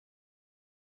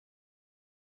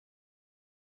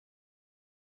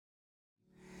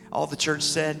All the church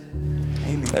said,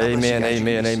 amen. Amen,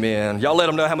 amen, amen. Y'all let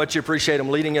them know how much you appreciate them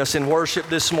leading us in worship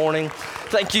this morning.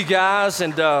 Thank you guys.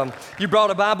 And you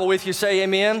brought a Bible with you, say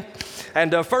amen.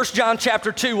 And 1 John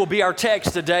chapter 2 will be our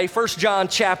text today, 1 John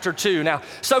chapter 2. Now,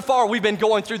 so far we've been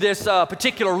going through this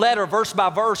particular letter verse by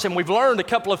verse, and we've learned a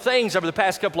couple of things over the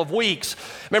past couple of weeks.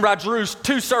 Remember, I drew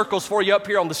 2 circles for you up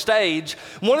here on the stage.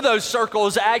 One of those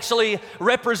circles actually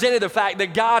represented the fact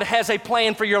that God has a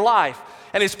plan for your life.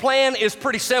 And his plan is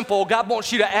pretty simple. God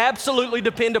wants you to absolutely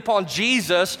depend upon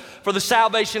Jesus for the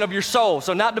salvation of your soul.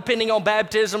 So not depending on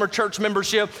baptism or church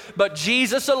membership, but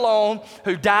Jesus alone,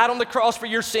 who died on the cross for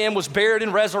your sin, was buried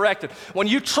and resurrected. When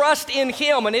you trust in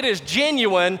him and it is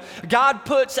genuine, God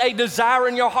puts a desire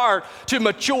in your heart to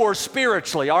mature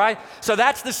spiritually, all right? So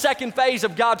that's the second phase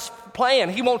of God's plan.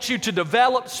 He wants you to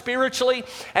develop spiritually,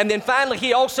 and then finally,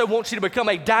 he also wants you to become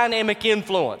a dynamic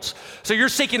influence. So you're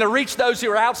seeking to reach those who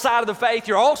are outside of the faith.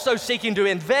 You're also seeking to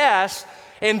invest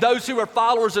in those who are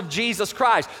followers of Jesus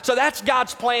Christ. So that's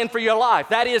God's plan for your life.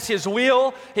 That is his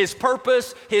will, his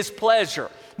purpose, his pleasure.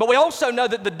 But we also know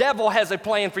that the devil has a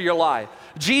plan for your life.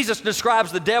 Jesus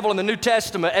describes the devil in the New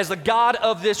Testament as the god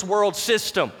of this world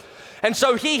system. And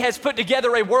so he has put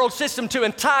together a world system to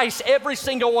entice every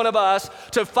single one of us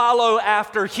to follow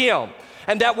after him.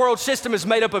 And that world system is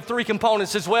made up of 3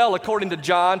 components as well, according to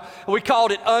John. We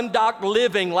called it undocked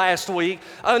living last week.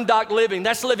 Undocked living,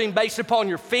 that's living based upon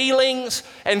your feelings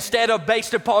instead of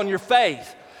based upon your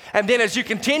faith. And then as you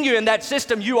continue in that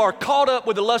system, you are caught up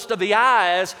with the lust of the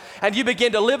eyes, and you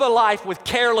begin to live a life with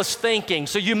careless thinking.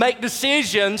 So you make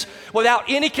decisions without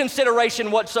any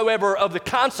consideration whatsoever of the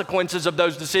consequences of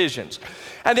those decisions.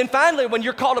 And then finally, when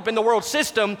you're caught up in the world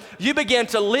system, you begin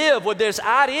to live with this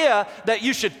idea that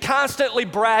you should constantly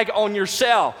brag on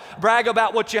yourself. Brag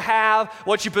about what you have,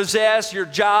 what you possess, your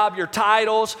job, your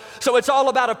titles. So it's all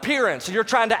about appearance, and you're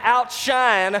trying to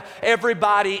outshine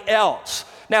everybody else.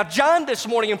 Now, John this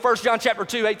morning in 1 John chapter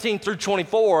 2, 18 through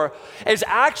 24, is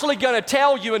actually going to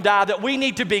tell you and I that we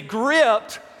need to be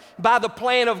gripped by the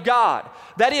plan of God.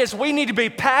 That is, we need to be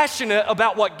passionate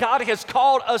about what God has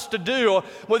called us to do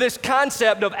with this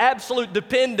concept of absolute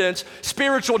dependence,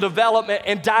 spiritual development,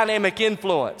 and dynamic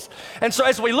influence. And so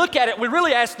as we look at it, we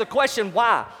really ask the question,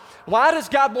 why? Why does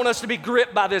God want us to be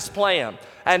gripped by this plan?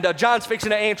 And John's fixing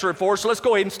to answer it for us. So let's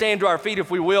go ahead and stand to our feet if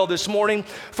we will this morning.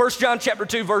 1 John chapter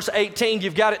 2, verse 18.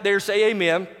 You've got it there. Say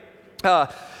amen. The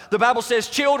Bible says,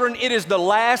 children, it is the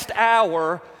last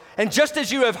hour. And just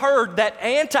as you have heard that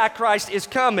Antichrist is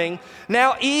coming,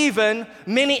 now even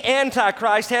many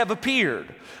Antichrists have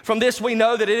appeared. From this we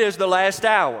know that it is the last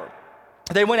hour.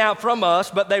 They went out from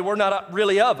us, but they were not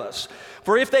really of us.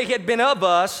 For if they had been of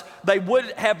us, they would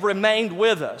have remained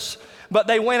with us. But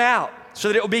they went out, so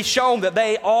that it will be shown that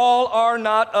they all are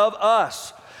not of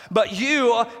us. But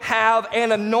you have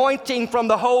an anointing from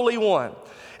the Holy One,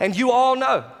 and you all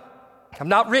know. I'm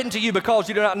not written to you because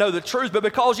you do not know the truth, but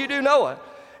because you do know it,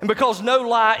 and because no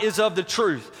lie is of the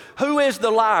truth. Who is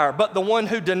the liar but the one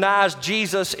who denies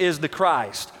Jesus is the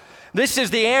Christ? This is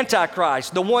the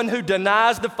Antichrist, the one who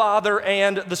denies the Father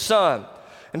and the Son.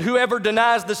 And whoever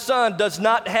denies the Son does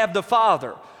not have the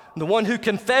Father. The one who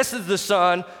confesses the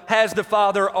Son has the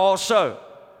Father also.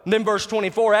 And then verse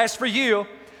 24, as for you,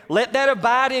 let that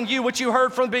abide in you which you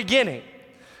heard from the beginning.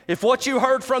 If what you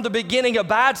heard from the beginning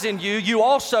abides in you, you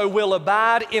also will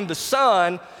abide in the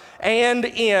Son and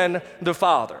in the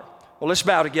Father. Well, let's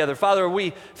bow together. Father,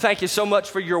 we thank you so much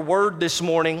for your word this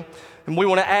morning. And we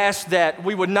want to ask that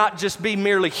we would not just be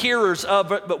merely hearers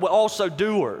of it, but also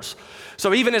doers.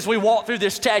 So even as we walk through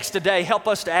this text today, help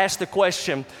us to ask the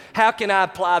question, how can I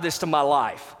apply this to my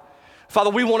life? Father,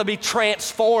 we want to be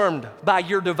transformed by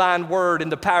your divine word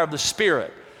and the power of the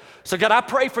Spirit. So God, I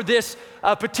pray for this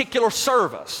particular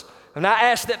service. And I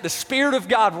ask that the Spirit of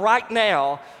God right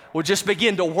now will just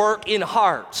begin to work in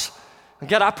hearts. And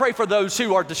God, I pray for those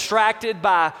who are distracted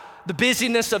by the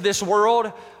busyness of this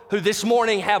world, who this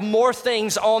morning have more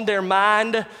things on their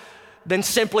mind than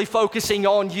simply focusing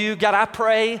on you. God, I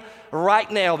pray right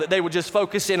now that they would just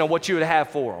focus in on what you would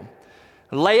have for them.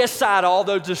 Lay aside all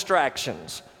those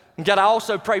distractions. And God, I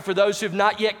also pray for those who have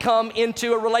not yet come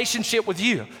into a relationship with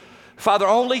you. Father,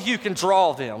 only you can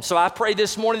draw them. So I pray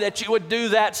this morning that you would do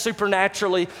that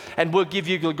supernaturally, and we'll give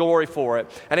you the glory for it.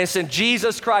 And it's in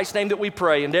Jesus Christ's name that we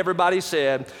pray. And everybody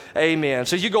said, amen.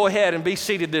 So you go ahead and be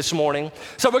seated this morning.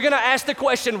 So we're going to ask the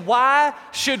question, why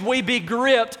should we be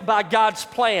gripped by God's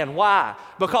plan? Why?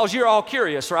 Because you're all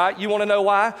curious, right? You want to know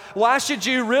why? Why should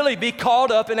you really be caught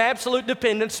up in absolute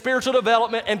dependence, spiritual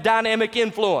development, and dynamic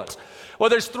influence? Well,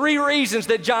 there's 3 reasons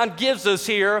that John gives us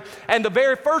here, and the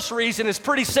very first reason is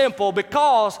pretty simple,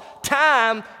 because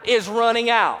time is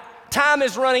running out. Time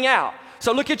is running out.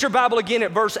 So look at your Bible again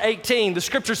at verse 18. The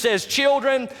scripture says,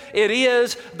 children, it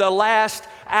is the last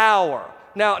hour.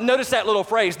 Now, notice that little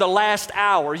phrase, the last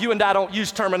hour. You and I don't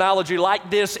use terminology like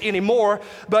this anymore,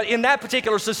 but in that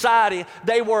particular society,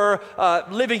 they were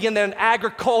living in an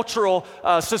agricultural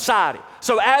society.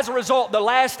 So as a result, the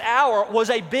last hour was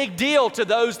a big deal to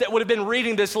those that would have been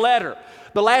reading this letter.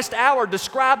 The last hour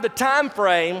described the time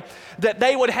frame that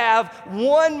they would have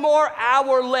one more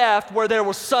hour left where there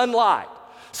was sunlight.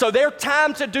 So their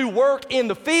time to do work in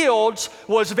the fields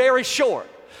was very short.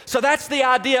 So that's the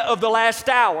idea of the last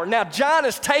hour. Now, John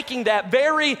is taking that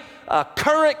very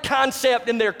current concept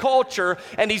in their culture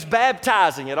and he's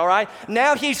baptizing it, all right?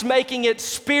 Now he's making it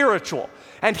spiritual.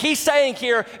 And he's saying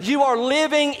here, you are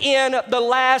living in the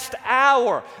last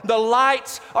hour. The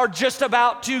lights are just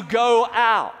about to go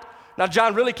out. Now,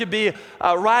 John really could be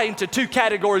writing to two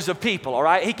categories of people, all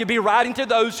right? He could be writing to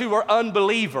those who are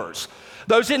unbelievers.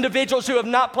 Those individuals who have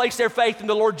not placed their faith in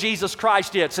the Lord Jesus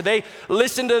Christ yet. So they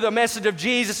listen to the message of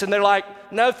Jesus and they're like,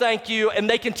 no, thank you. And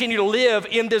they continue to live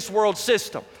in this world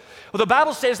system. Well, the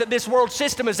Bible says that this world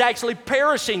system is actually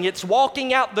perishing. It's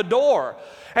walking out the door.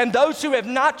 And those who have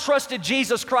not trusted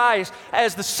Jesus Christ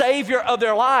as the Savior of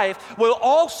their life will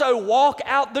also walk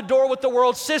out the door with the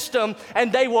world system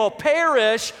and they will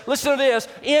perish, listen to this,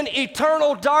 in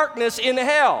eternal darkness in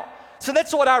hell. So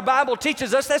that's what our Bible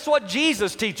teaches us. That's what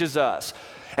Jesus teaches us.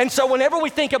 And so whenever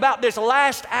we think about this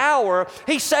last hour,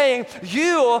 he's saying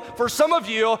for some of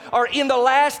you, are in the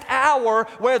last hour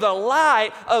where the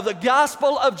light of the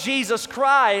gospel of Jesus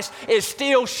Christ is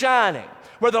still shining,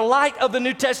 where the light of the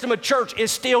New Testament church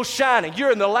is still shining.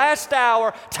 You're in the last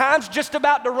hour. Time's just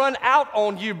about to run out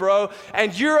on you, bro,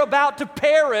 and you're about to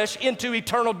perish into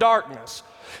eternal darkness.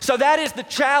 So that is the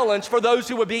challenge for those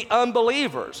who would be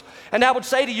unbelievers. And I would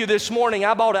say to you this morning,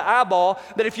 eyeball to eyeball,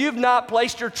 that if you've not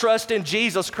placed your trust in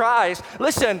Jesus Christ,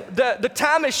 listen, the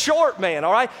time is short, man,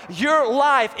 all right? Your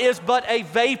life is but a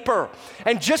vapor.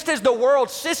 And just as the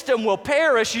world system will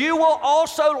perish, you will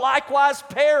also likewise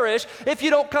perish if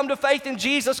you don't come to faith in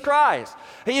Jesus Christ.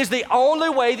 He is the only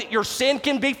way that your sin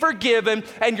can be forgiven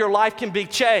and your life can be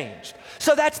changed.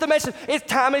 So that's the message.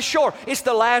 Time is short. It's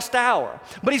the last hour.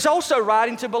 But he's also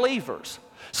writing to believers.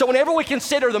 So whenever we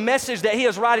consider the message that he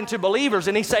is writing to believers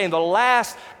and he's saying the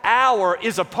last hour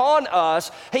is upon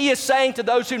us, he is saying to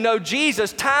those who know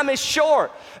Jesus, time is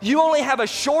short. You only have a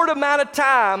short amount of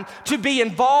time to be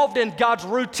involved in God's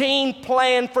routine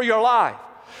plan for your life.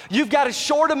 You've got a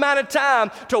short amount of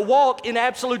time to walk in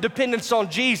absolute dependence on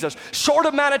Jesus. Short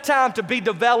amount of time to be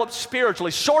developed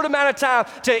spiritually. Short amount of time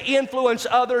to influence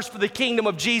others for the kingdom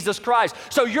of Jesus Christ.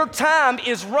 So your time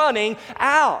is running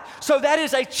out. So that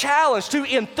is a challenge to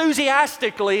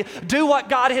enthusiastically do what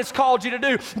God has called you to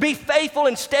do. Be faithful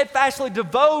and steadfastly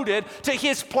devoted to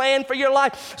his plan for your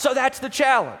life. So that's the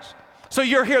challenge. So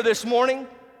you're here this morning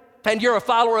and you're a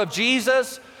follower of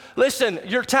Jesus. Listen,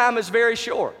 your time is very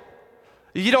short.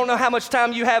 You don't know how much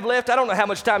time you have left. I don't know how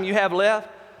much time you have left.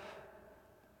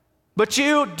 But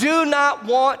you do not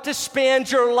want to spend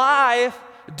your life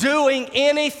doing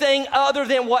anything other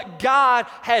than what God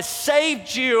has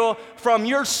saved you from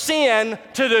your sin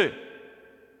to do.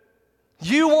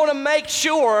 You want to make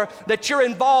sure that you're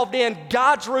involved in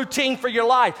God's routine for your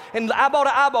life. And eyeball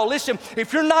to eyeball, listen,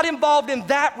 if you're not involved in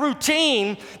that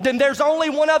routine, then there's only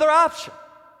one other option.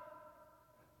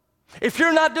 If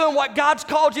you're not doing what God's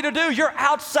called you to do, you're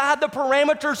outside the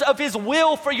parameters of his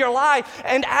will for your life.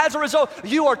 And as a result,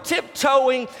 you are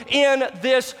tiptoeing in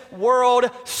this world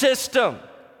system.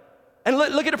 And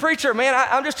look at the preacher, man,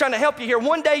 I'm just trying to help you here.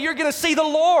 One day you're going to see the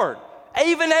Lord.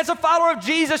 Even as a follower of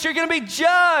Jesus, you're going to be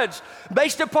judged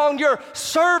based upon your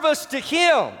service to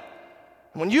him.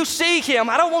 When you see him,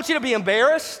 I don't want you to be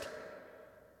embarrassed.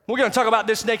 We're going to talk about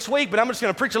this next week, but I'm just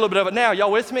going to preach a little bit of it now.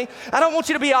 Y'all with me? I don't want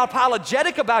you to be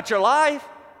apologetic about your life.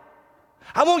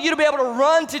 I want you to be able to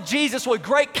run to Jesus with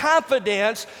great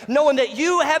confidence, knowing that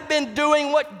you have been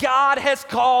doing what God has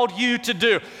called you to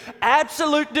do.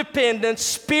 Absolute dependence,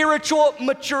 spiritual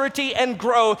maturity and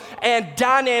growth, and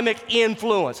dynamic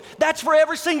influence. That's for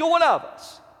every single one of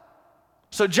us.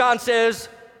 So John says,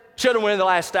 children, we're in the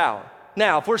last hour.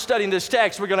 Now, if we're studying this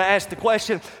text, we're going to ask the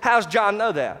question, how does John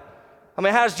know that? I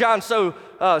mean, how's John so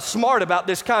smart about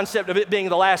this concept of it being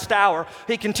the last hour?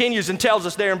 He continues and tells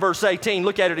us there in verse 18,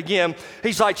 look at it again.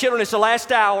 He's like, children, it's the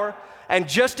last hour, and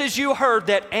just as you heard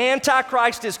that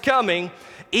Antichrist is coming,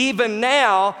 even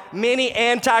now many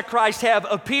Antichrists have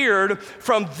appeared.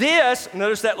 From this,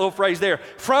 notice that little phrase there,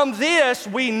 from this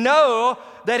we know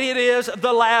that it is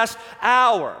the last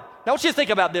hour. Now, I want you to think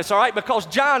about this, all right? Because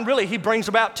John really, he brings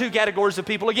about two categories of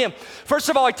people again. First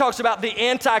of all, he talks about the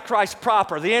Antichrist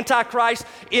proper, the Antichrist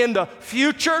in the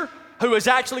future who is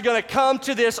actually going to come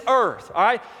to this earth, all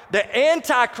right? The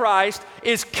Antichrist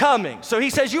is coming. So he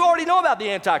says, you already know about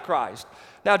the Antichrist.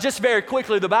 Now, just very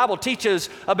quickly, the Bible teaches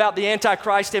about the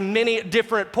Antichrist in many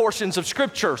different portions of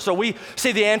Scripture. So we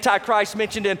see the Antichrist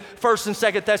mentioned in 1st and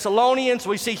 2nd Thessalonians.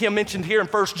 We see him mentioned here in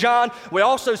 1st John. We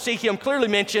also see him clearly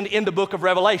mentioned in the book of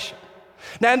Revelation.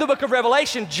 Now, in the book of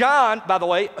Revelation, John, by the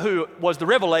way, who was the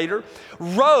revelator,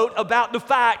 wrote about the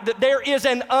fact that there is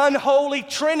an unholy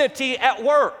trinity at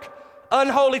work.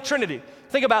 Unholy trinity.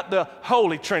 Think about the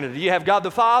Holy Trinity. You have God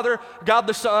the Father, God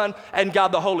the Son, and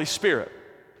God the Holy Spirit.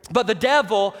 But the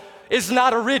devil is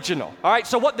not original, all right?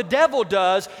 So what the devil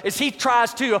does is he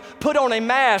tries to put on a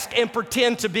mask and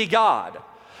pretend to be God.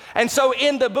 And so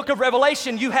in the book of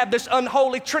Revelation, you have this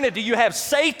unholy trinity. You have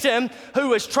Satan,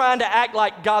 who is trying to act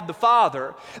like God the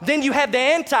Father. Then you have the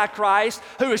Antichrist,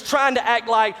 who is trying to act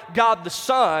like God the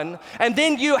Son. And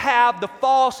then you have the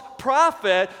false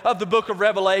prophet of the book of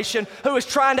Revelation, who is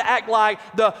trying to act like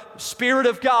the Spirit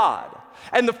of God.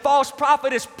 And the false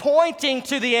prophet is pointing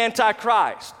to the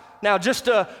Antichrist. Now, just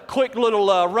a quick little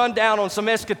rundown on some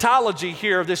eschatology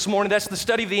here this morning. That's the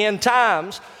study of the end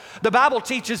times. The Bible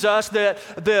teaches us that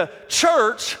the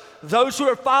church, those who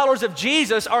are followers of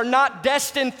Jesus, are not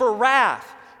destined for wrath.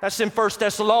 That's in 1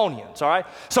 Thessalonians, all right?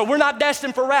 So we're not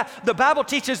destined for wrath. The Bible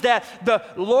teaches that the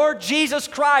Lord Jesus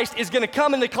Christ is going to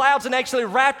come in the clouds and actually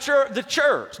rapture the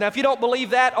church. Now, if you don't believe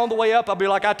that on the way up, I'll be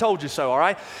like, I told you so, all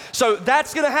right? So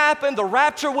that's going to happen. The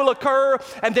rapture will occur,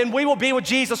 and then we will be with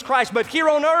Jesus Christ. But here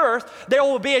on earth, there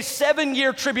will be a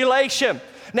 7-year tribulation.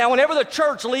 Now, whenever the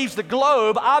church leaves the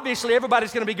globe, obviously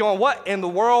everybody's going to be going, what in the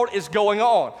world is going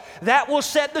on? That will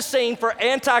set the scene for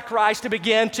Antichrist to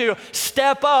begin to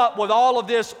step up with all of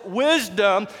this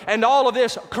wisdom and all of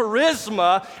this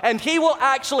charisma, and he will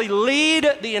actually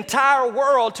lead the entire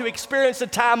world to experience a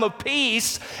time of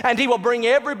peace, and he will bring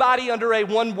everybody under a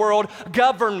one world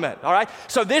government, all right?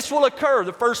 So this will occur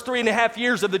the first 3.5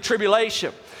 years of the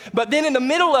tribulation. But then in the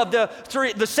middle of the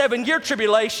 7-year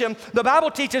tribulation, the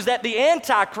Bible teaches that the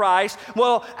Antichrist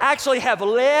will actually have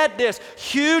led this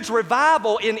huge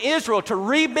revival in Israel to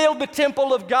rebuild the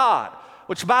temple of God,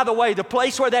 which, by the way, the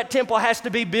place where that temple has to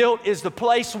be built is the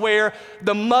place where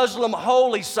the Muslim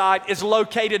holy site is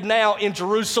located now in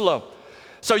Jerusalem.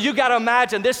 So you got to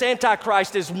imagine this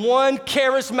Antichrist is one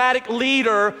charismatic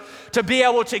leader to be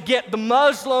able to get the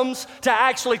Muslims to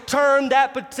actually turn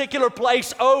that particular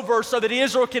place over so that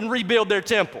Israel can rebuild their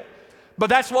temple. But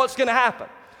that's what's going to happen.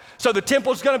 So the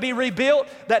temple's going to be rebuilt.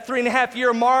 That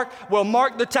 3.5-year mark will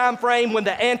mark the time frame when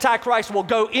the Antichrist will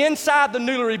go inside the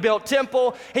newly rebuilt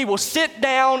temple. He will sit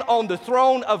down on the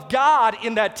throne of God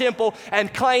in that temple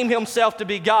and claim himself to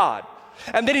be God.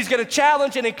 And then he's going to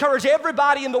challenge and encourage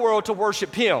everybody in the world to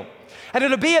worship him. And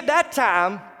it'll be at that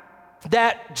time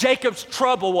that Jacob's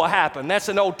trouble will happen. That's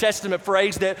an Old Testament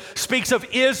phrase that speaks of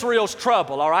Israel's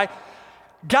trouble, all right?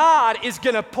 God is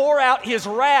going to pour out his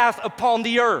wrath upon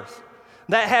the earth.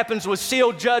 That happens with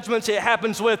sealed judgments. It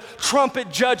happens with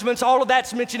trumpet judgments. All of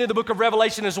that's mentioned in the book of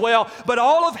Revelation as well. But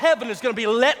all of heaven is going to be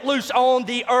let loose on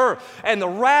the earth, and the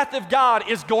wrath of God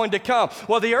is going to come.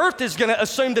 Well, the earth is going to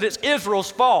assume that it's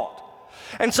Israel's fault.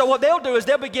 And so what they'll do is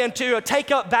they'll begin to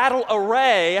take up battle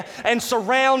array and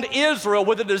surround Israel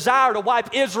with a desire to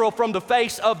wipe Israel from the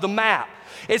face of the map.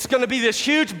 It's going to be this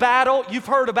huge battle. You've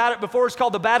heard about it before. It's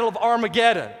called the Battle of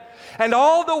Armageddon. And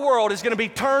all the world is going to be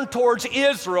turned towards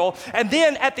Israel. And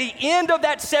then at the end of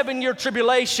that 7-year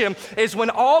tribulation is when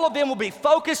all of them will be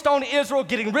focused on Israel,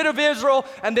 getting rid of Israel.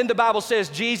 And then the Bible says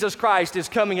Jesus Christ is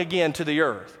coming again to the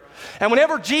earth. And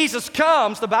whenever Jesus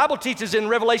comes, the Bible teaches in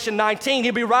Revelation 19,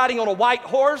 he'll be riding on a white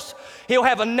horse. He'll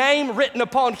have a name written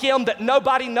upon him that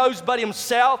nobody knows but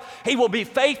himself. He will be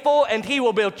faithful and he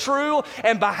will be true.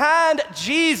 And behind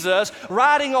Jesus,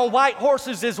 riding on white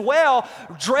horses as well,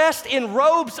 dressed in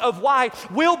robes of white,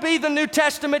 will be the New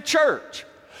Testament church.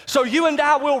 So you and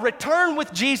I will return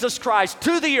with Jesus Christ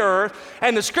to the earth,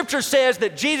 and the scripture says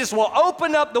that Jesus will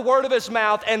open up the word of his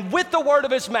mouth, and with the word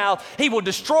of his mouth, he will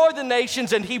destroy the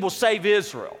nations and he will save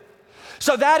Israel.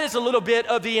 So that is a little bit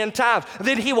of the end times.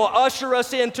 Then he will usher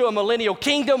us into a millennial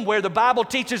kingdom where the Bible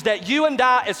teaches that you and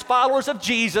I, as followers of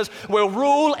Jesus, will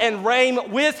rule and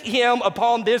reign with him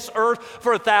upon this earth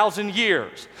for 1,000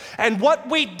 years. And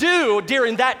what we do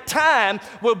during that time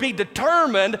will be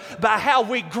determined by how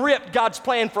we grip God's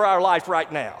plan for our life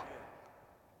right now.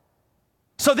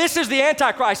 So this is the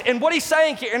Antichrist. And what he's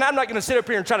saying here, and I'm not going to sit up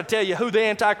here and try to tell you who the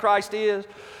Antichrist is,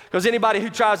 because anybody who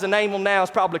tries to name him now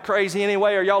is probably crazy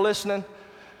anyway. Are y'all listening?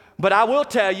 But I will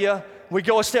tell you we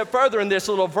go a step further in this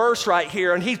little verse right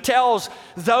here, and he tells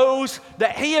those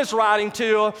that he is writing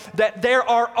to that there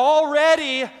are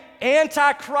already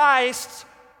antichrists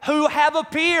who have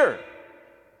appeared.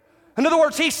 In other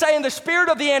words, he's saying the spirit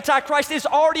of the Antichrist is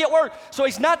already at work. So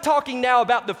he's not talking now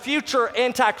about the future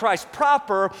Antichrist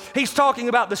proper. He's talking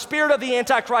about the spirit of the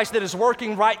Antichrist that is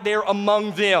working right there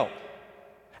among them.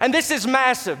 And this is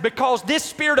massive because this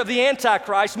spirit of the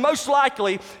Antichrist, most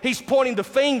likely, he's pointing the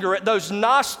finger at those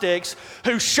Gnostics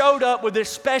who showed up with this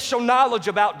special knowledge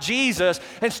about Jesus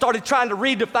and started trying to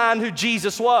redefine who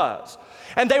Jesus was.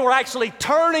 And they were actually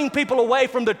turning people away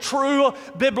from the true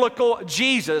biblical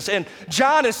Jesus. And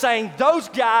John is saying those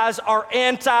guys are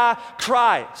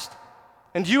anti-Christ.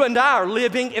 And you and I are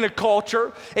living in a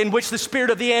culture in which the spirit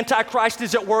of the Antichrist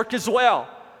is at work as well.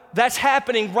 That's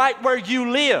happening right where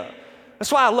you live.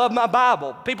 That's why I love my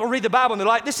Bible. People read the Bible and they're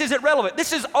like, this isn't relevant.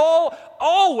 This is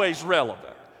always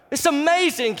relevant. It's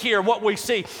amazing here what we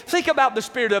see. Think about the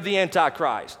spirit of the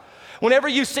Antichrist. Whenever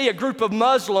you see a group of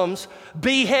Muslims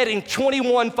beheading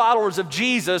 21 followers of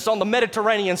Jesus on the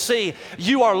Mediterranean Sea,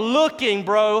 you are looking,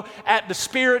 bro, at the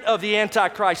spirit of the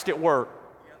Antichrist at work.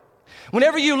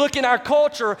 Whenever you look in our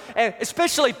culture, and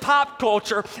especially pop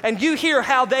culture, and you hear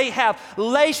how they have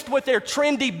laced with their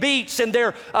trendy beats and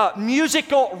their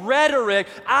musical rhetoric,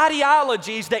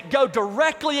 ideologies that go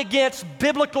directly against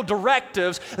biblical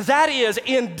directives, that is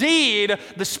indeed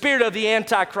the spirit of the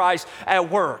Antichrist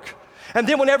at work. And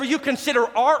then whenever you consider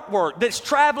artwork that's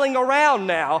traveling around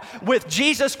now with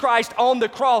Jesus Christ on the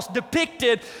cross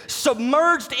depicted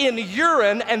submerged in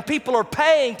urine and people are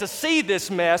paying to see this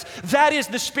mess, that is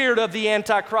the spirit of the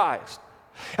Antichrist.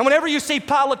 And whenever you see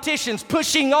politicians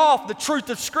pushing off the truth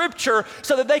of Scripture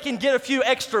so that they can get a few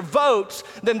extra votes,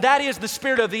 then that is the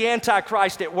spirit of the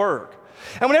Antichrist at work.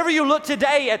 And whenever you look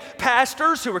today at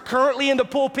pastors who are currently in the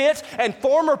pulpits and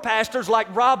former pastors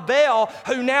like Rob Bell,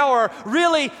 who now are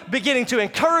really beginning to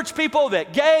encourage people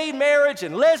that gay marriage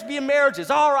and lesbian marriage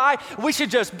is all right, we should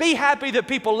just be happy that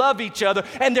people love each other,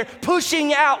 and they're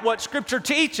pushing out what Scripture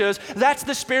teaches, that's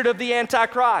the spirit of the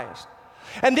Antichrist.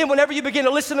 And then whenever you begin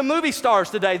to listen to movie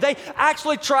stars today, they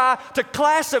actually try to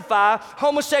classify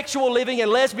homosexual living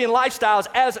and lesbian lifestyles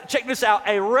as, check this out,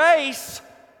 a race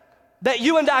that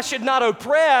you and I should not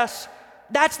oppress.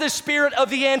 That's the spirit of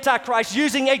the Antichrist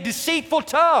using a deceitful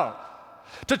tongue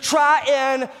to try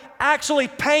and actually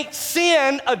paint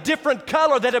sin a different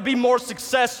color that would be more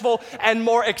successful and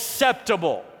more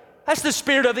acceptable. That's the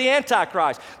spirit of the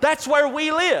Antichrist. That's where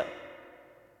we live.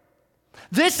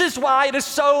 This is why it is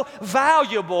so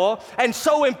valuable and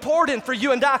so important for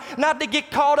you and I not to get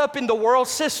caught up in the world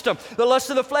system, the lust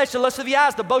of the flesh, the lust of the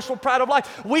eyes, the boastful pride of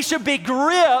life. We should be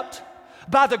gripped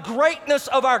by the greatness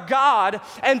of our God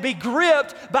and be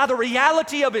gripped by the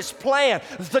reality of His plan.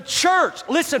 The church,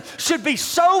 listen, should be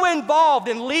so involved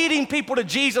in leading people to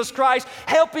Jesus Christ,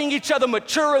 helping each other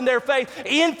mature in their faith,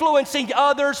 influencing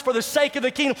others for the sake of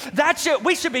the kingdom.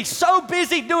 We should be so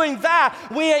busy doing that,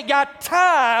 we ain't got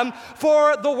time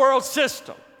for the world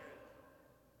system.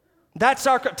 That's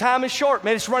our time is short,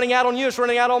 man. It's running out on you, it's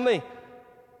running out on me.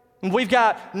 And we've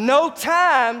got no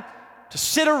time to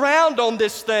sit around on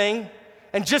this thing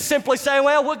and just simply say,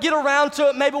 well, we'll get around to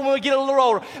it maybe when we get a little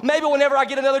older. Maybe whenever I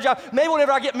get another job. Maybe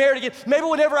whenever I get married again. Maybe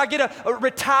whenever I get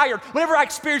retired. Whenever I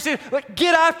experience it.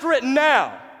 Get after it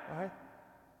now. Right?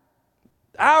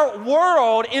 Our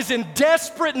world is in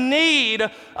desperate need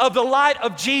of the light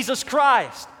of Jesus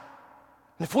Christ.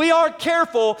 And if we aren't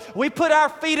careful, we put our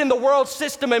feet in the world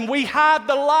system and we hide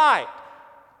the light.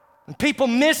 And people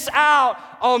miss out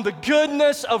on the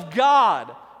goodness of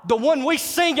God, the one we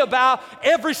sing about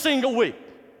every single week.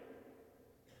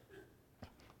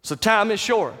 So time is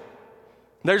short.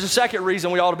 There's a second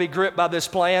reason we ought to be gripped by this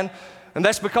plan, and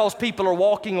that's because people are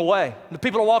walking away. The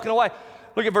people are walking away.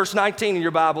 Look at verse 19 in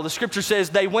your Bible. The Scripture says,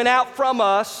 they went out from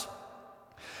us,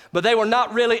 but they were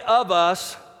not really of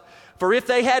us. For if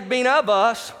they had been of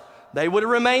us, they would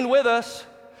have remained with us,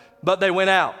 but they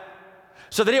went out.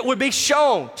 So that it would be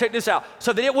shown, check this out,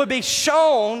 so that it would be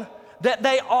shown that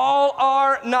they all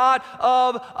are not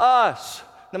of us.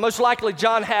 Now, most likely,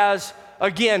 John has,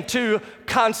 again, two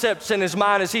concepts in his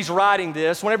mind as he's writing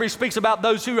this. Whenever he speaks about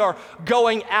those who are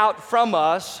going out from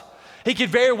us, he could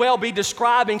very well be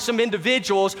describing some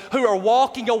individuals who are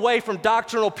walking away from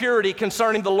doctrinal purity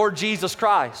concerning the Lord Jesus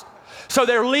Christ. So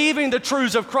they're leaving the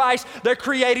truths of Christ, they're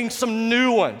creating some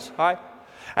new ones, all right?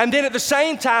 And then at the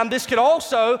same time, this could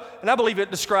also, and I believe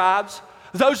it describes,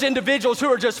 those individuals who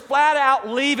are just flat out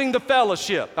leaving the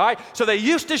fellowship, all right? So they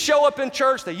used to show up in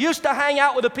church. They used to hang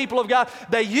out with the people of God.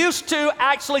 They used to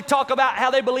actually talk about how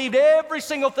they believed every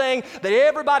single thing that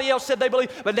everybody else said they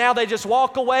believed, but now they just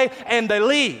walk away and they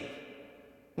leave.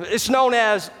 It's known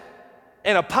as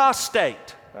an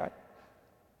apostate. Right?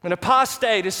 An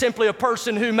apostate is simply a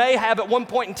person who may have at one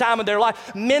point in time in their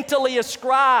life mentally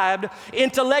ascribed,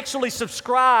 intellectually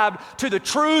subscribed to the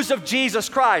truths of Jesus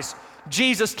Christ.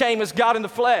 Jesus came as God in the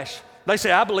flesh. They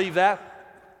say, I believe that.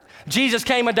 Jesus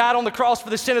came and died on the cross for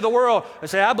the sin of the world. They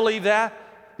say, I believe that.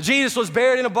 Jesus was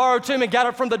buried in a borrowed tomb and got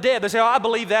up from the dead. They say, oh, I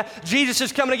believe that. Jesus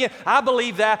is coming again. I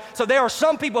believe that. So there are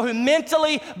some people who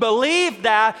mentally believe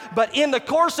that, but in the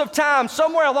course of time,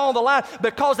 somewhere along the line,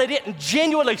 because they didn't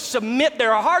genuinely submit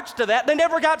their hearts to that, they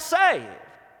never got saved.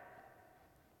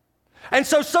 And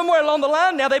so somewhere along the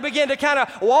line now, they begin to kind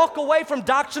of walk away from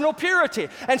doctrinal purity.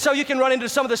 And so you can run into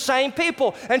some of the same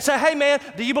people and say, hey man,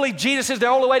 do you believe Jesus is the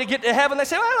only way to get to heaven? They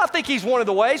say, well, I think he's one of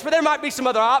the ways, but there might be some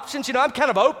other options. You know, I'm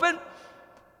kind of open.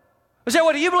 I say,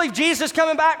 well, do you believe Jesus is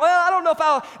coming back? Well, I don't know if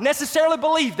I'll necessarily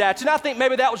believe that. You know, I think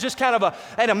maybe that was just kind of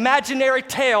an imaginary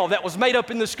tale that was made up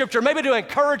in the scripture, maybe to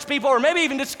encourage people or maybe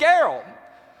even to scare them.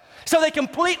 So they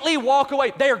completely walk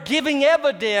away. They are giving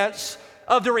evidence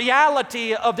of the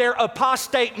reality of their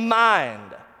apostate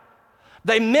mind.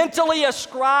 They mentally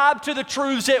ascribed to the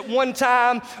truths at one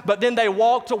time, but then they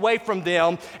walked away from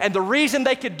them. And the reason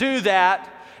they could do that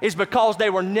is because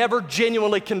they were never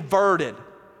genuinely converted.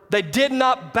 They did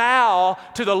not bow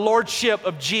to the lordship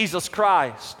of Jesus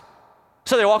Christ.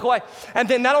 So they walk away. And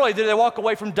then not only do they walk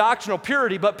away from doctrinal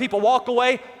purity, but people walk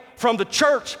away from the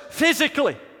church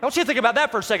physically. I want you to think about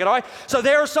that for a second, all right? So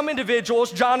there are some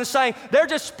individuals, John is saying, they're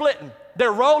just splitting.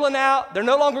 They're rolling out. They're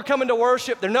no longer coming to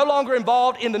worship. They're no longer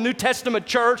involved in the New Testament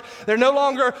church. They're no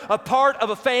longer a part of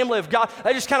a family of God.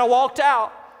 They just kind of walked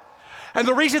out. And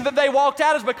the reason that they walked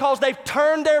out is because they've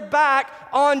turned their back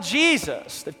on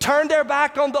Jesus. They've turned their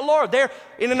back on the Lord. They're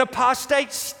in an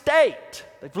apostate state.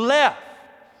 They've left.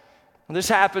 And this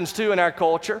happens too in our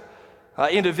culture.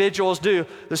 Individuals do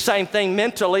the same thing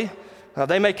mentally.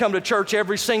 They may come to church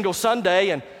every single Sunday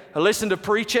and listen to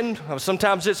preaching.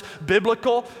 Sometimes it's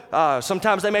biblical.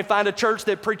 Sometimes they may find a church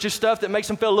that preaches stuff that makes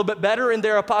them feel a little bit better in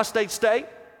their apostate state.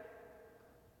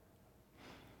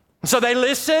 So they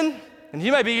listen, and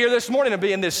you may be here this morning and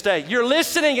be in this state. You're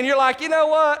listening and you're like, you know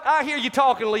what? I hear you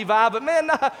talking, Levi, but man,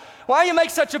 why you make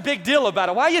such a big deal about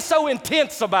it? Why are you so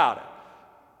intense about it?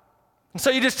 And so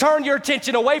you just turn your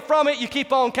attention away from it. You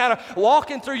keep on kind of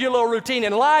walking through your little routine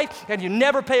in life, and you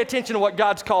never pay attention to what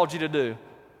God's called you to do.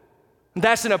 And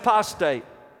that's an apostate.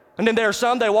 And then there are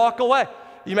some, they walk away.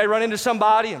 You may run into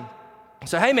somebody and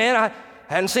say, hey man, I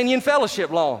hadn't seen you in fellowship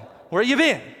long. Where you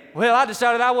been? Well, I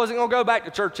decided I wasn't going to go back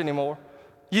to church anymore.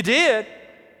 You did?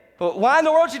 But why in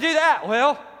the world did you do that?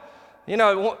 Well, you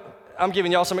know, I'm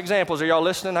giving y'all some examples. Are y'all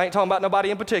listening? I ain't talking about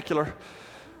nobody in particular.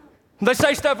 They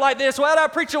say stuff like this, well,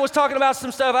 that preacher was talking about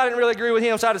some stuff, I didn't really agree with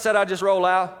him, so I decided I'd just roll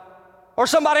out. Or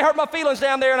somebody hurt my feelings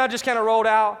down there and I just kind of rolled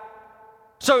out.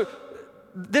 So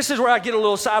this is where I get a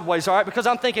little sideways, all right? Because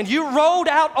I'm thinking, you rolled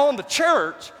out on the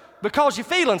church because your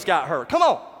feelings got hurt. Come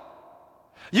on.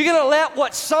 You're going to let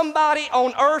what somebody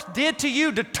on earth did to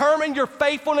you determine your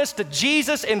faithfulness to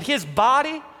Jesus and his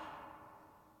body?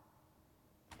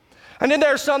 And then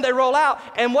there are some, they roll out,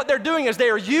 and what they're doing is they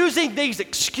are using these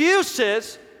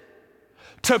excuses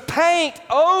to paint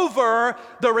over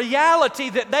the reality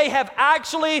that they have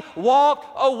actually walked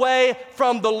away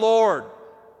from the Lord.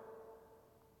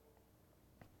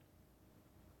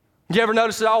 You ever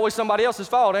notice it's always somebody else's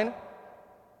fault, ain't it?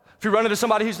 If you run into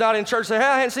somebody who's not in church, say, hey,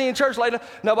 I haven't seen you in church lately.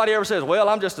 Nobody ever says, well,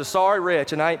 I'm just a sorry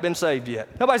wretch and I ain't been saved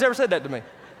yet. Nobody's ever said that to me.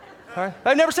 All right?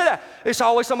 They've never said that. It's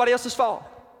always somebody else's fault.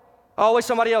 Always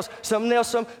somebody else, something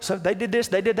else, they did this,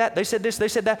 they did that, they said this, they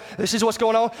said that, this is what's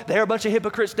going on, there are a bunch of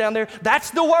hypocrites down there.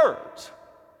 That's the words.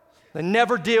 They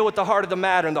never deal with the heart of the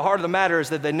matter, and the heart of the matter is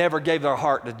that they never gave their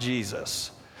heart to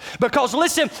Jesus. Because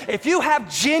listen, if you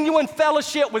have genuine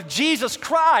fellowship with Jesus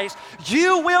Christ,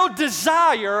 you will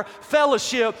desire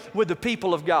fellowship with the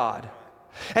people of God.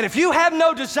 And if you have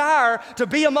no desire to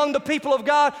be among the people of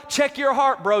God, check your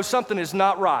heart, bro, something is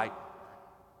not right.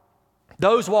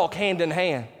 Those walk hand in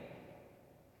hand.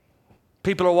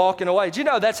 People are walking away. Do you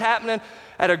know that's happening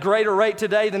at a greater rate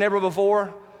today than ever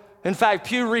before? In fact,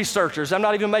 Pew researchers, I'm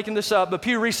not even making this up, but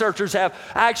Pew researchers have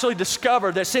actually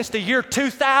discovered that since the year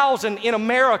 2000 in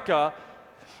America,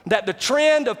 that the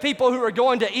trend of people who are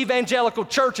going to evangelical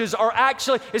churches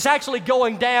is actually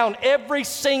going down every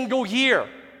single year.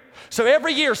 So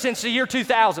every year since the year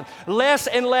 2000, less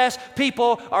and less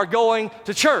people are going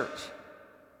to church.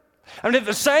 And at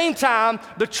the same time,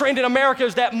 the trend in America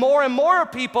is that more and more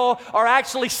people are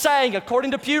actually saying,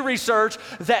 according to Pew Research,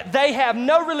 that they have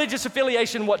no religious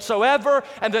affiliation whatsoever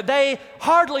and that they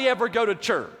hardly ever go to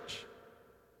church.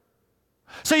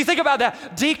 So you think about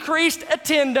that. Decreased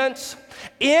attendance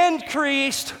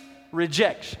increased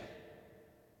rejection.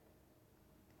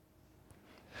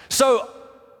 So,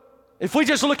 if we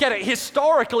just look at it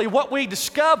historically, what we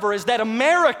discover is that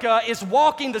America is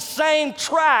walking the same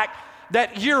track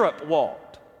that Europe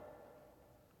walked.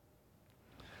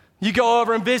 You go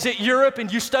over and visit Europe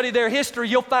and you study their history,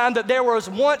 you'll find that there was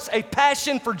once a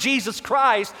passion for Jesus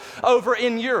Christ over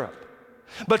in Europe.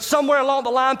 But somewhere along the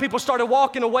line, people started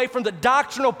walking away from the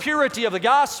doctrinal purity of the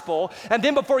gospel, and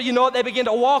then before you know it, they begin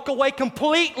to walk away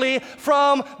completely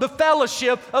from the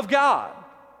fellowship of God.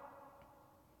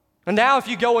 And now if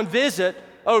you go and visit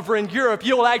over in Europe,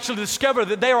 you'll actually discover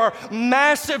that there are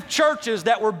massive churches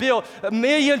that were built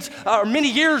many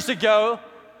years ago,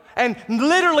 and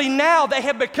literally now they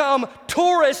have become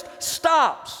tourist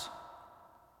stops.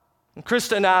 And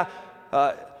Krista and I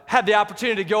had the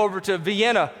opportunity to go over to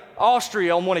Vienna,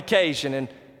 Austria on one occasion, and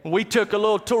we took a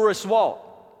little tourist walk.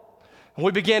 And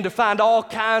we began to find all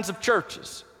kinds of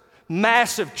churches,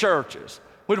 massive churches.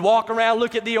 We'd walk around,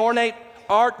 look at the ornate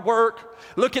artwork,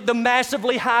 look at the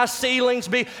massively high ceilings,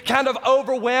 be kind of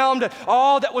overwhelmed at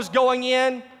all that was going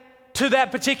in to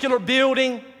that particular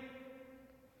building.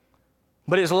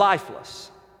 But it's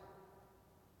lifeless.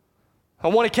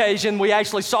 On one occasion, we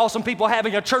actually saw some people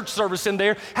having a church service in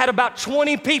there, had about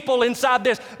 20 people inside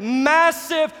this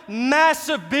massive,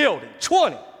 massive building,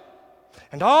 20.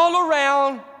 And all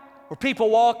around were people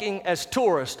walking as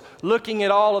tourists, looking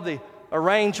at all of the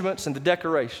arrangements and the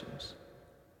decorations.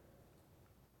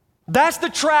 That's the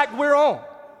track we're on.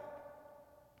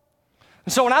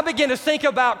 And so when I begin to think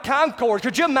about Concord,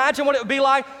 could you imagine what it would be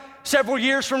like several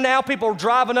years from now? People are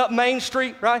driving up Main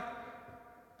Street, right?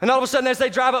 And all of a sudden, as they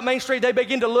drive up Main Street, they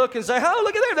begin to look and say, oh,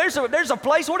 look at there, there's a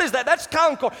place. What is that? That's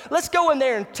Concord. Let's go in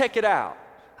there and check it out.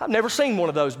 I've never seen one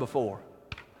of those before.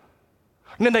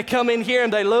 And then they come in here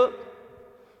and they look.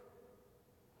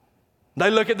 They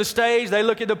look at the stage, they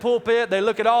look at the pulpit, they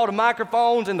look at all the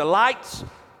microphones and the lights,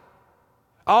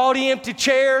 all the empty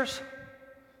chairs.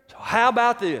 So how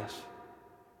about this?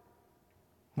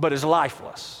 But it's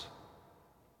lifeless.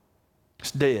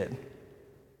 It's dead.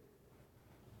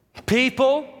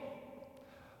 People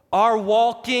are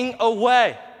walking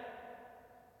away.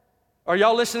 Are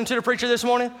y'all listening to the preacher this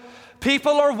morning?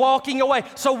 People are walking away.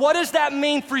 So what does that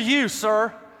mean for you,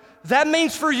 sir? That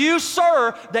means for you,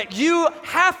 sir, that you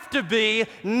have to be,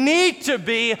 need to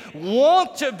be,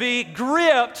 want to be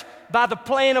gripped by the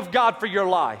plan of God for your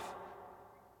life.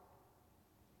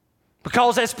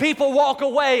 Because as people walk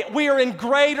away, we are in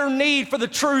greater need for the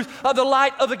truth of the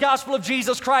light of the gospel of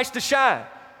Jesus Christ to shine.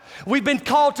 We've been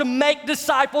called to make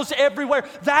disciples everywhere.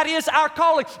 That is our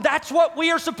calling. That's what we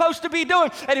are supposed to be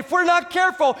doing. And if we're not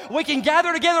careful, we can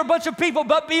gather together a bunch of people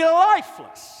but be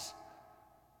lifeless.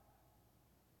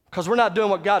 Because we're not doing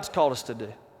what God's called us to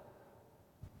do.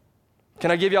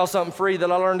 Can I give y'all something free that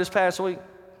I learned this past week?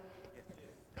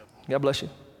 God bless you.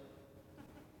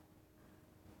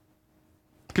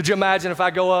 Could you imagine if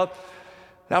I go up,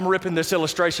 and I'm ripping this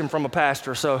illustration from a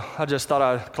pastor, so I just thought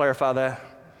I'd clarify that.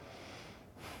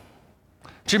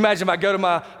 Could you imagine if I go to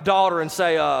my daughter and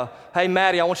say, hey,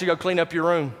 Maddie, I want you to go clean up your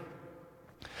room.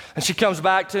 And she comes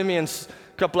back to me a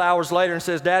couple hours later and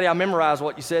says, Daddy, I memorized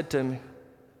what you said to me.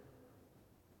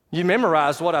 You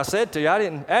memorized what I said to you. I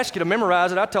didn't ask you to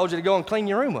memorize it. I told you to go and clean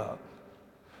your room up.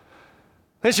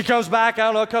 Then she comes back, I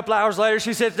don't know, a couple hours later.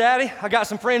 She says, Daddy, I got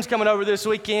some friends coming over this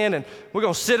weekend, and we're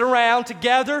going to sit around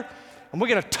together, and we're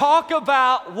going to talk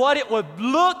about what it would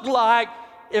look like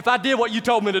if I did what you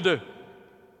told me to do.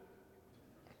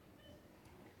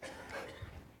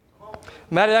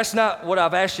 Maddie, that's not what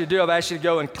I've asked you to do. I've asked you to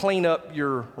go and clean up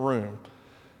your room.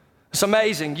 It's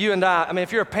amazing. You and I mean,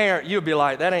 if you're a parent, you'd be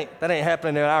like, that ain't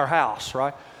happening in our house,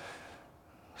 right?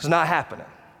 It's not happening.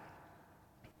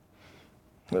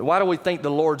 Why do we think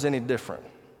the Lord's any different?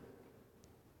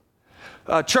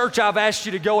 Church, I've asked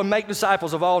you to go and make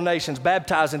disciples of all nations,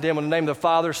 baptizing them in the name of the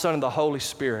Father, Son, and the Holy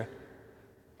Spirit.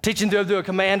 Teaching them to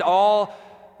command all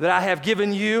that I have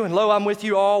given you, and lo, I'm with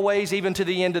you always, even to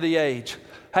the end of the age.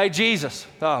 Hey, Jesus,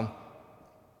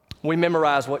 we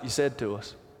memorized what you said to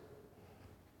us.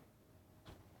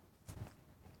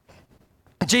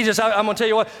 Jesus, I'm going to tell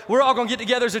you what, we're all going to get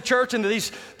together as a church into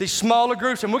these smaller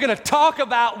groups, and we're going to talk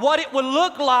about what it would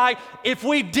look like if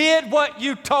we did what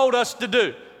you told us to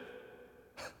do.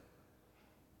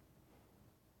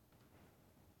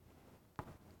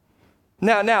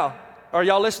 Now, are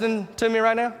y'all listening to me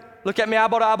right now? Look at me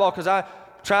eyeball to eyeball, because I'm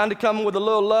trying to come with a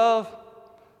little love,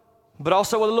 but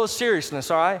also with a little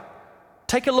seriousness, all right?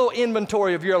 Take a little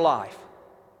inventory of your life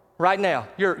right now,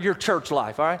 your church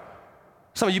life, all right?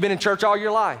 Some of you have been in church all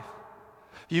your life.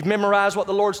 You've memorized what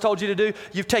the Lord's told you to do.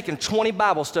 You've taken 20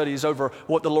 Bible studies over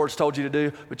what the Lord's told you to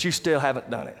do, but you still haven't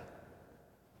done it.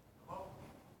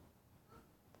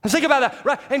 And think about that,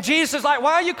 right? And Jesus is like,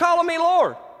 why are you calling me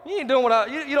Lord? You ain't doing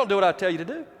you don't do what I tell you to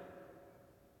do.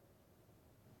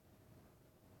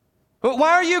 But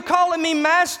why are you calling me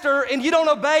master and you don't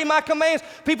obey my commands?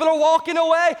 People are walking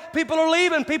away. People are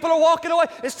leaving. People are walking away.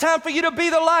 It's time for you to be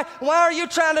the light. Why are you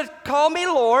trying to call me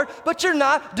Lord, but you're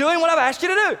not doing what I've asked you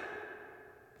to do?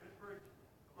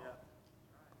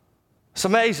 It's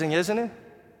amazing, isn't it?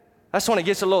 That's when it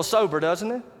gets a little sober,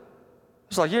 doesn't it?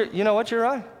 It's like, you know what, you're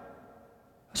right.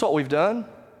 That's what we've done.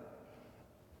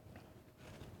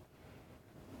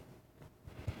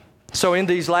 So in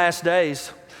these last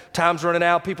days, time's running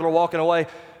out, people are walking away.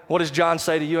 What does John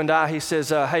say to you and I? He says,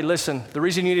 hey, listen, the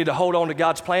reason you need to hold on to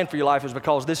God's plan for your life is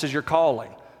because this is your calling.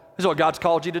 This is what God's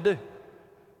called you to do.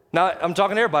 Now, I'm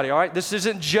talking to everybody, all right? This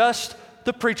isn't just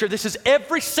the preacher. This is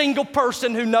every single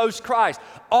person who knows Christ.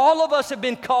 All of us have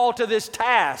been called to this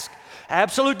task.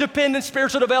 Absolute dependence,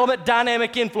 spiritual development,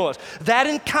 dynamic influence. That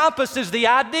encompasses the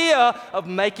idea of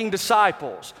making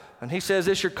disciples. And he says,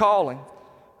 it's your calling.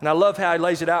 And I love how he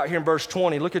lays it out here in verse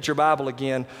 20. Look at your Bible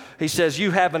again. He says, you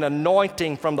have an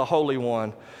anointing from the Holy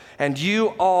One. And you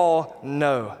all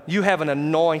know. You have an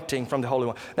anointing from the Holy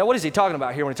One. Now, what is he talking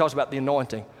about here when he talks about the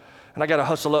anointing? And I got to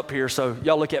hustle up here, so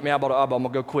y'all look at me eyeball to eyeball. I'm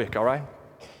going to go quick, all right?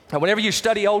 Now, whenever you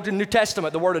study Old and New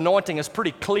Testament, the word anointing is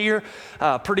pretty clear,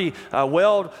 pretty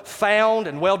well found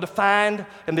and well defined.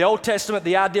 In the Old Testament,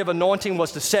 the idea of anointing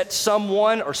was to set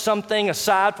someone or something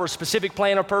aside for a specific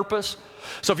plan or purpose.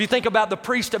 So if you think about the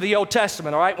priest of the Old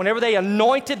Testament, all right, whenever they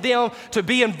anointed them to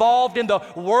be involved in the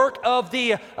work of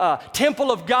the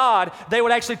temple of God, they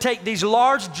would actually take these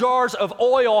large jars of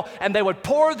oil and they would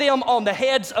pour them on the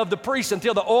heads of the priests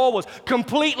until the oil was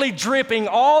completely dripping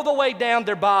all the way down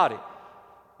their body.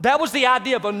 That was the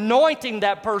idea of anointing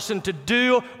that person to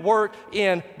do work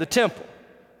in the temple.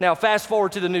 Now, fast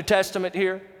forward to the New Testament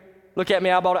here. Look at me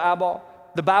eyeball to eyeball.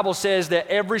 The Bible says that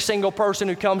every single person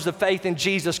who comes to faith in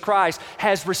Jesus Christ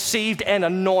has received an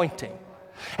anointing.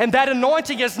 And that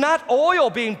anointing is not oil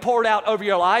being poured out over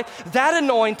your life. That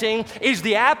anointing is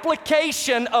the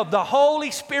application of the Holy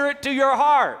Spirit to your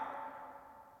heart.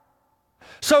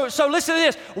 So listen to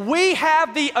this. We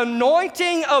have the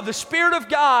anointing of the Spirit of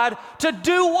God to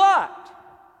do what?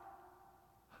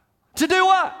 To do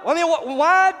what? I mean,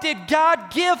 why did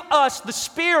God give us the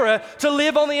Spirit to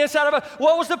live on the inside of us?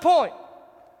 What was the point?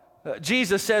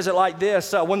 Jesus says it like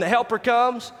this, when the Helper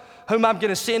comes, whom I'm going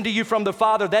to send to you from the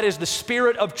Father, that is the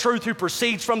Spirit of truth who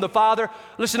proceeds from the Father.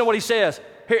 Listen to what he says.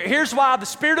 Here's why the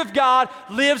Spirit of God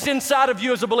lives inside of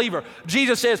you as a believer.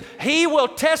 Jesus says, He will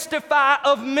testify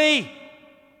of me.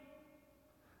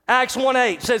 Acts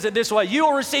 1:8 says it this way, you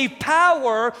will receive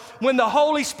power when the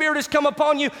Holy Spirit has come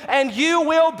upon you, and you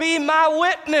will be my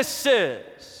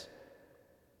witnesses.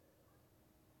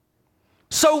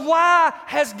 So why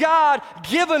has God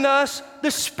given us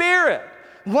the Spirit?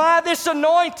 Why this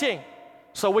anointing?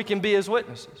 So we can be His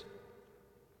witnesses.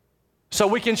 So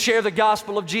we can share the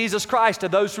gospel of Jesus Christ to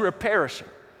those who are perishing.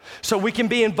 So we can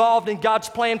be involved in God's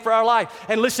plan for our life.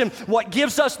 And listen, what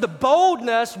gives us the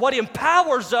boldness, what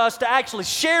empowers us to actually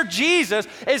share Jesus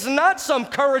is not some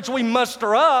courage we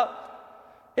muster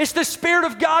up. It's the Spirit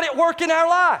of God at work in our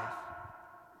life.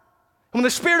 When the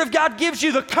Spirit of God gives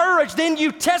you the courage, then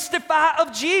you testify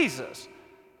of Jesus.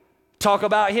 Talk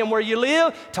about Him where you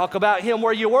live, talk about Him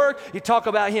where you work, you talk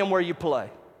about Him where you play.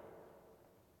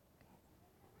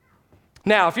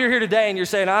 Now, if you're here today and you're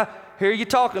saying, I hear you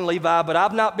talking, Levi, but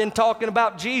I've not been talking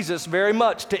about Jesus very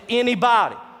much to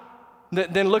anybody,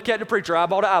 then look at the preacher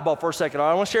eyeball to eyeball for a second. All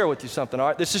right, I want to share with you something, all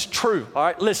right? This is true, all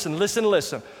right?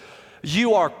 Listen.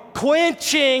 You are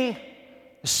quenching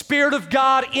the Spirit of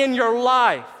God in your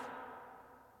life.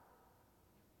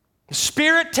 The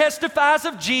Spirit testifies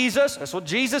of Jesus. That's what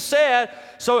Jesus said.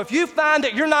 So if you find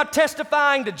that you're not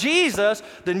testifying to Jesus,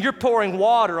 then you're pouring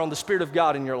water on the Spirit of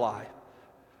God in your life.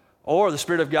 Or the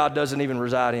Spirit of God doesn't even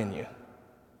reside in you.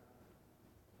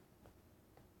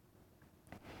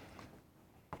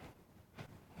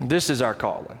 This is our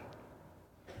calling.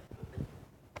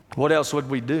 What else would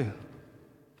we do?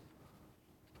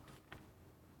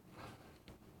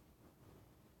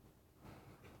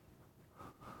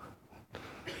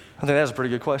 I think that's a pretty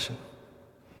good question.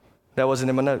 That wasn't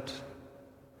in my notes.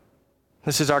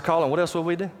 This is our calling. What else would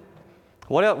we do?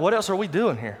 What else are we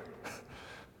doing here?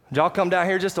 Did y'all come down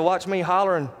here just to watch me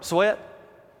holler and sweat?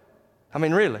 I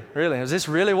mean, really? Is this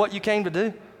really what you came to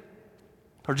do?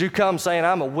 Or did you come saying,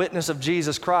 I'm a witness of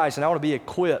Jesus Christ and I want to be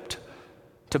equipped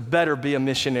to better be a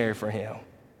missionary for Him?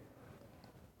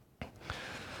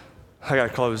 I got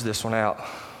to close this one out.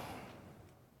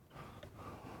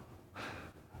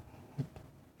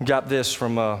 Got this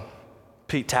from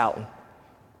Pete Towton.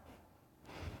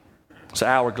 It's an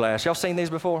hourglass. Y'all seen these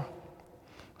before?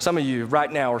 Some of you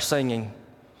right now are singing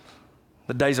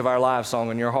the Days of Our Lives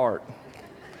song in your heart.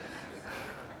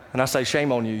 And I say,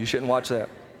 shame on you. You shouldn't watch that.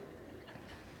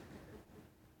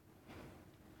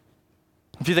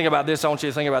 If you think about this, I want you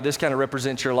to think about this kind of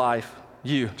represents your life.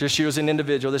 Just you as an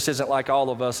individual. This isn't like all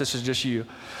of us. This is just you.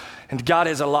 And God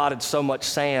has allotted so much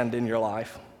sand in your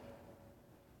life.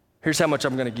 Here's how much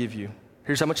I'm going to give you.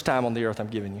 Here's how much time on the earth I'm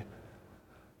giving you.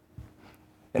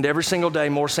 And every single day,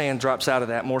 more sand drops out of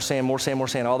that. More sand, more sand, more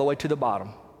sand, all the way to the bottom.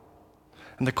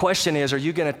 And the question is, are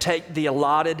you going to take the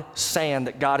allotted sand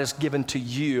that God has given to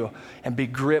you and be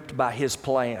gripped by His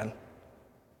plan?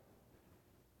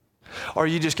 Or are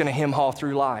you just going to hem-haw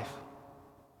through life?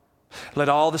 Let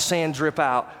all the sand drip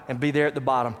out and be there at the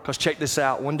bottom. Because check this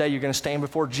out. One day you're going to stand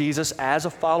before Jesus as a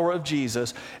follower of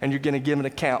Jesus, and you're going to give an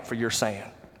account for your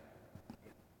sand.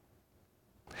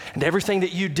 And everything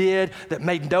that you did that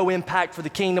made no impact for the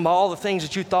kingdom, all the things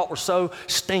that you thought were so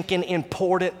stinking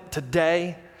important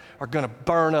today are going to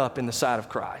burn up in the sight of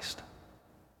Christ.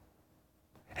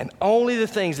 And only the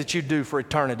things that you do for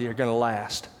eternity are going to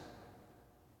last.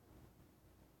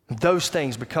 Those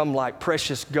things become like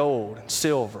precious gold and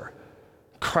silver,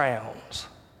 crowns,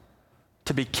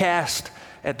 to be cast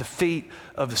at the feet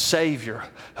of the Savior,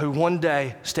 who one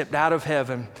day stepped out of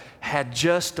heaven, had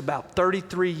just about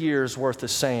 33 years worth of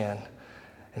sand,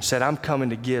 and said, I'm coming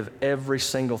to give every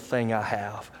single thing I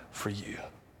have for you.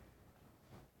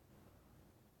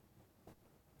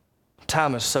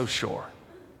 Time is so short.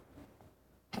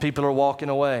 People are walking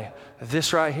away.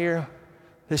 This right here,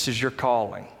 this is your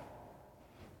calling.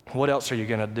 What else are you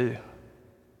going to do?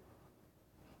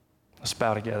 Let's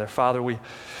bow together. Father, we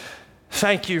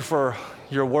thank you for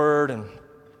your word and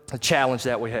the challenge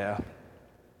that we have.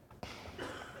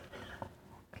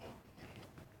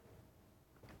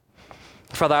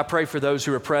 Father, I pray for those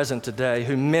who are present today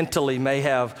who mentally may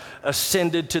have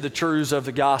ascended to the truths of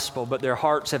the gospel, but their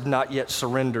hearts have not yet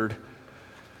surrendered.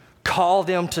 Call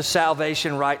them to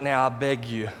salvation right now, I beg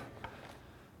you.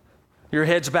 Your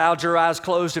heads bowed, your eyes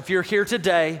closed. If you're here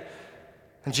today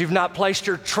and you've not placed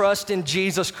your trust in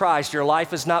Jesus Christ, your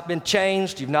life has not been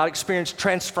changed, you've not experienced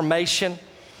transformation,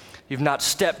 you've not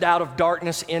stepped out of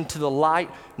darkness into the light,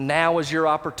 now is your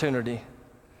opportunity.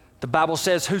 The Bible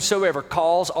says, whosoever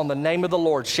calls on the name of the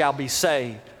Lord shall be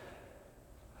saved.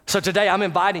 So today I'm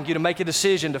inviting you to make a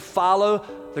decision to follow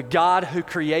the God who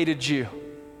created you.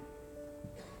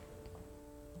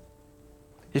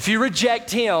 If you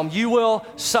reject Him, you will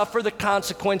suffer the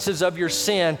consequences of your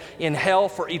sin in hell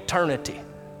for eternity.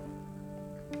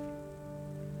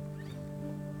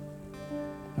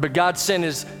 But God sent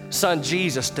His Son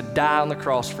Jesus to die on the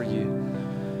cross for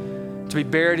you, to be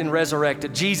buried and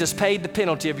resurrected. Jesus paid the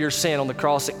penalty of your sin on the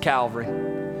cross at Calvary.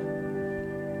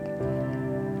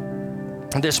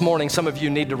 And this morning, some of you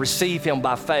need to receive Him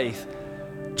by faith,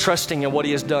 trusting in what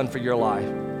He has done for your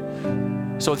life.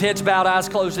 So with heads bowed, eyes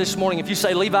closed this morning, if you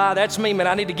say, Levi, that's me, man,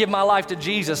 I need to give my life to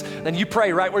Jesus, then you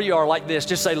pray right where you are like this.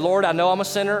 Just say, Lord, I know I'm a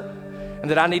sinner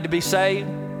and that I need to be saved.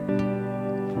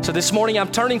 So this morning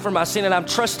I'm turning from my sin and I'm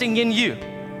trusting in you.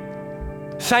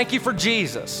 Thank you for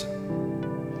Jesus.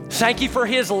 Thank you for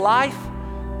His life.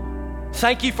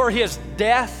 Thank you for His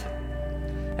death.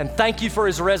 And thank you for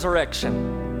His resurrection.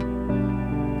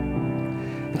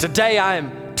 And today I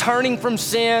am turning from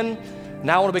sin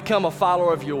and I want to become a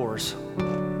follower of yours.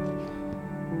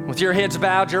 With your heads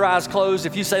bowed, your eyes closed,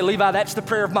 if you say, Levi, that's the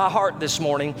prayer of my heart this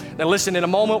morning, then listen, in a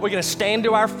moment we're going to stand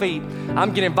to our feet. I'm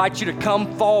going to invite you to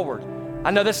come forward.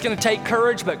 I know that's going to take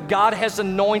courage, but God has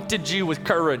anointed you with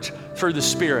courage through the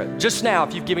Spirit. Just now,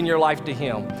 if you've given your life to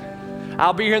Him.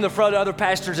 I'll be here in the front of other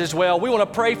pastors as well. We want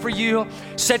to pray for you,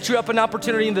 set you up an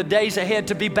opportunity in the days ahead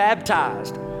to be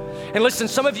baptized. And listen,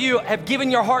 some of you have given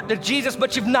your heart to Jesus,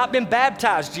 but you've not been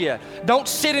baptized yet. Don't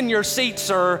sit in your seat,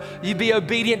 sir. You be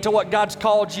obedient to what God's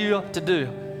called you to do.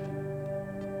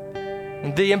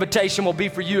 And the invitation will be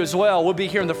for you as well. We'll be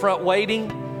here in the front waiting.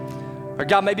 Or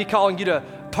God may be calling you to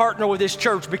partner with this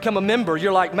church, become a member.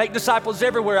 You're like, make disciples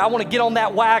everywhere. I want to get on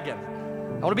that wagon.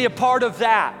 I want to be a part of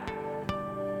that.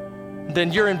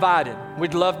 Then you're invited.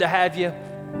 We'd love to have you.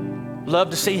 Love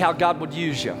to see how God would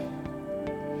use you.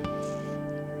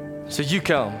 So you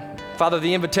come. Father,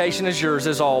 the invitation is yours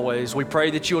as always. We pray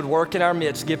that you would work in our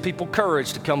midst, give people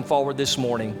courage to come forward this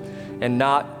morning and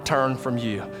not turn from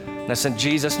you. And that's in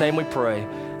Jesus' name we pray.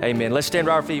 Amen. Let's stand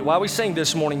to our feet. While we sing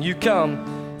this morning, you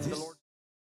come.